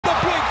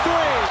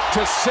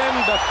to send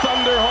the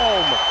Thunder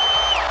home.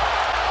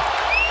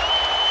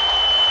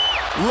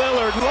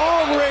 Lillard,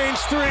 long-range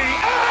three,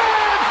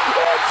 and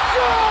it's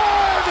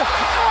good!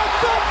 At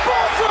the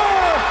buzzer!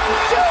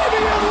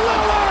 Damian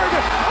Lillard!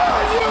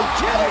 Are you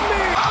kidding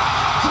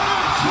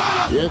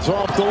me? It's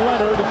off to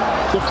Leonard,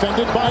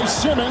 defended by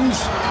Simmons.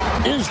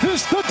 Is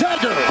this the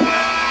dagger?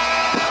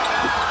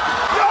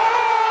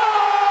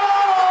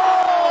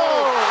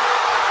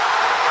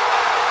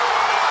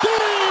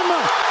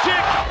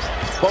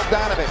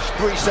 Bogdanovich,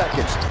 3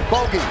 seconds.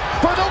 Bogey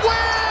for the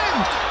win!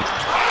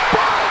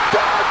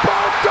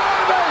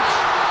 Bogdanovich!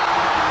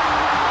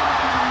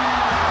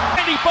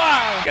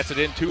 95! Gets it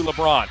into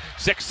LeBron.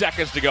 6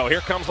 seconds to go.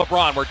 Here comes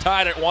LeBron. We're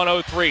tied at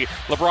 103.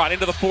 LeBron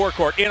into the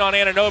forecourt. In on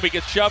Anunoby.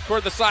 Gets shoved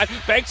toward the side.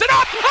 Banks it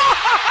up! He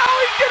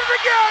did it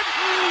again!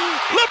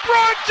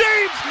 LeBron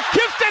James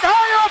kissed it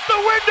high off the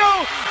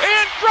window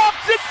and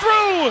drops it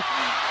through!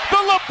 The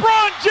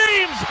LeBron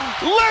James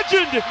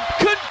legend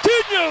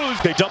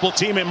continues. They double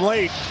team him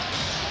late.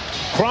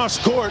 Cross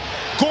court.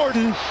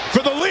 Gordon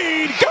for the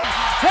lead.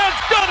 Has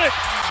done it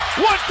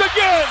once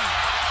again.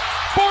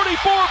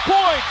 44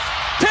 points,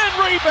 10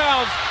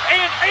 rebounds,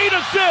 and 8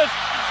 assists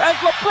as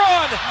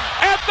LeBron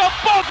at the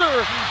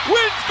buzzer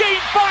wins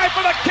Game 5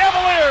 for the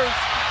Cavaliers.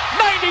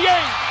 98.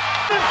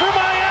 For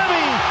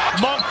Miami.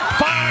 Monk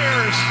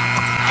fires.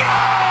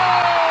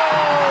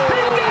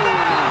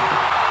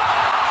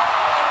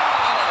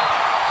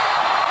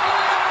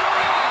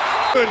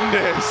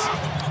 Goodness.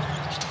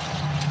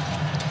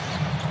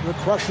 The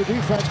pressure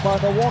defense by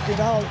Milwaukee.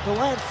 Now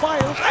Durant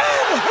fires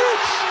and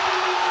hits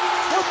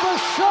with the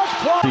shot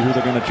clock. See who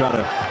they're going to try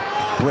to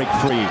break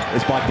free.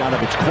 Is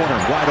Bogdanovich corner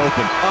wide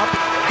open. Up.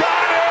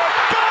 Got it!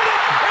 Got it!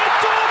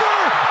 It's over!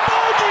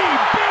 Bogey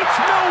beats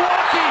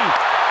Milwaukee!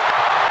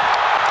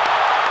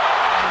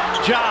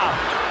 Job.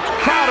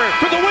 Crowder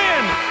for the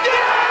win.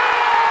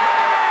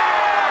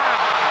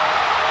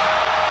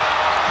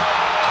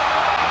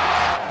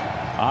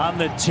 On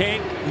the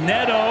take,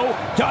 Neto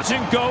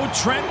doesn't go.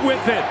 Trent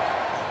with it.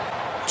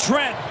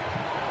 Trent,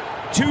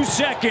 2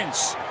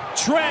 seconds.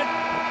 Trent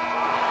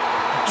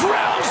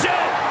drills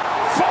it.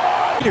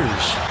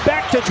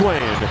 Back to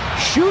Dwayne.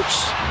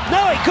 Shoots.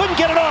 No, he couldn't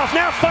get it off.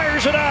 Now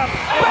fires it up.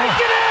 Bank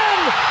it in.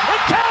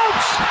 It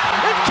counts.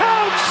 It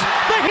counts.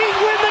 The Heat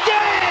win the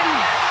game.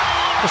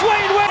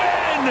 Dwayne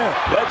win.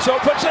 Bledsoe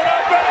puts it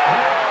up.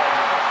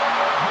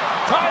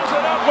 Ties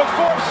it up with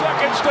 4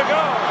 seconds to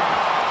go.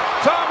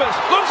 Thomas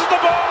loses the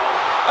ball.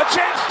 A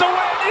chance to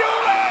win.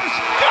 Ulis.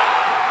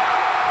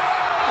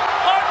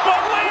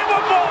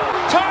 Unbelievable.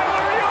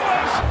 Tyler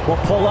Ulis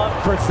Will pull up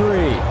for 3.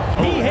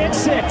 He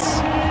hits it.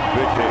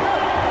 Big hit.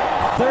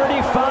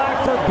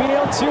 35 for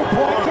Beal.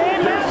 2-point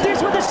game.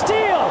 Matthews with a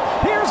steal.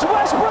 Here's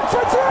Westbrook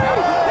for 3.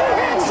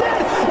 He hits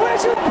it.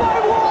 Wizards by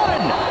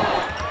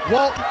 1.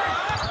 Walt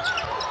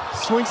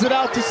swings it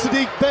out to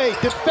Saddiq Bey.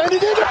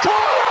 Defended in the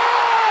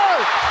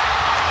corner.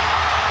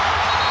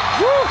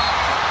 Woo!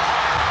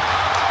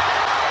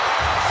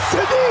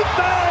 Saddiq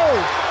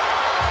Bey!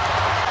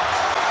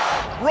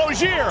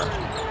 Rozier.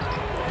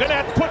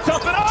 Gannett puts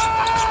up and up.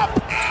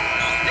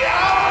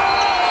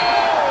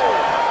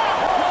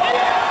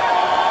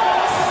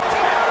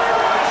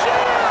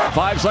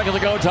 5 seconds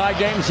to go. Tie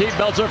game. Seat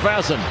belts are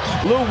fastened.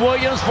 Lou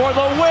Williams for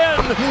the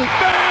win. Bingo!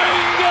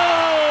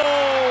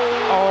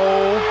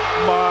 Oh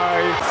my.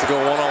 To go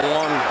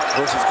one-on-one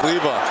versus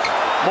Kleber.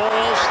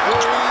 Morris,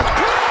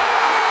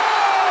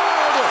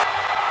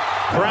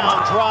 3.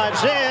 Brown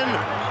drives in.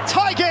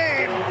 Tie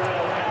game.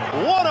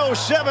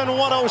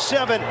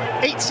 107-107.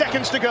 8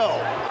 seconds to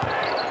go.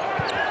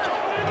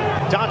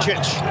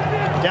 Doncic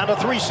down to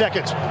 3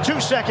 seconds.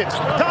 2 seconds.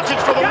 Doncic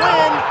for the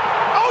win.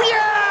 Oh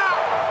yeah!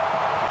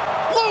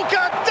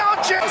 Luka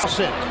Doncic.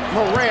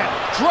 Morant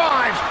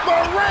drives.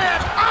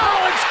 Morant.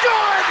 Oh, it's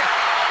good.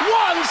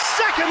 1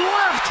 second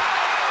left.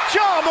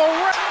 Ja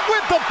Morant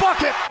with the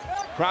bucket.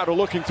 Crowder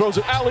looking, throws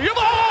it alley-oop.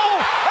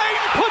 Oh!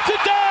 Ayton puts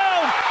it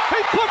down!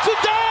 He puts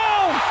it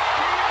down!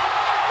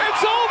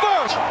 It's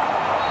over!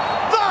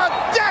 The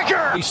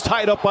dagger. He's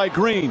tied up by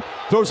Green.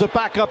 Throws it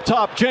back up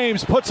top.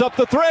 James puts up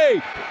the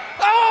 3.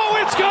 Oh,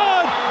 it's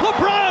good!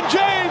 LeBron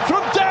James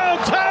from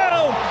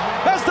downtown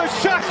as the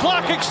shot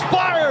clock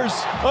expires.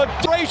 A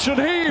duration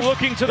heave.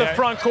 Looking to the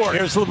front court.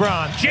 Here's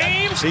LeBron.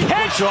 James He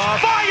catch, puts off.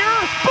 fire,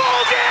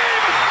 ball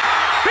game!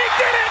 He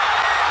did it!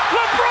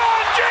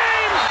 LeBron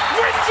James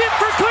wins it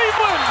for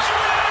Cleveland!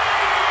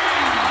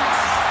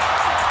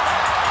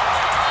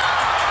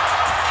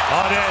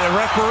 Oh, the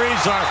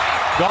referees are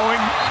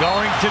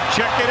going to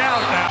check it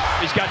out now.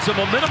 He's got some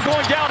momentum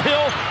going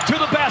downhill to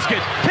the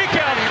basket. Kick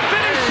out.